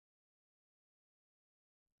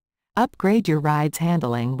Upgrade your ride's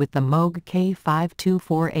handling with the Moog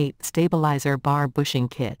K5248 Stabilizer Bushing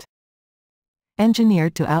Kit.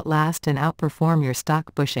 Engineered to outlast and outperform your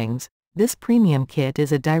stock bushings, this premium kit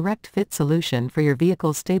is a direct fit solution for your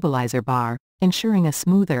vehicle's stabilizer bar, ensuring a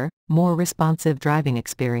smoother, more responsive driving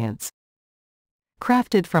experience.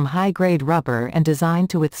 Crafted from high-grade rubber and designed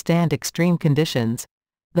to withstand extreme conditions,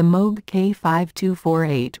 the Moog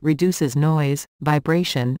K5248 reduces noise,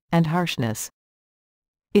 vibration, and harshness.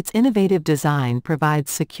 Its innovative design provides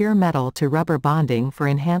secure metal-to-rubber bonding for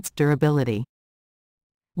enhanced durability.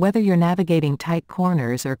 Whether you're navigating tight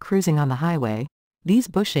corners or cruising on the highway, these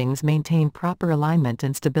bushings maintain proper alignment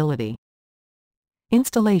and stability.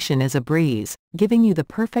 Installation is a breeze, giving you the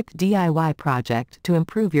perfect DIY project to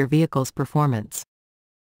improve your vehicle's performance.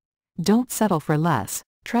 Don't settle for less.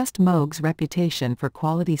 Trust Moog's reputation for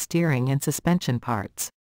quality steering and suspension parts.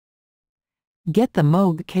 Get the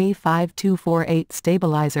Moog K5248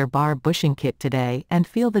 Stabilizer Bushing Kit today and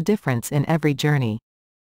feel the difference in every journey.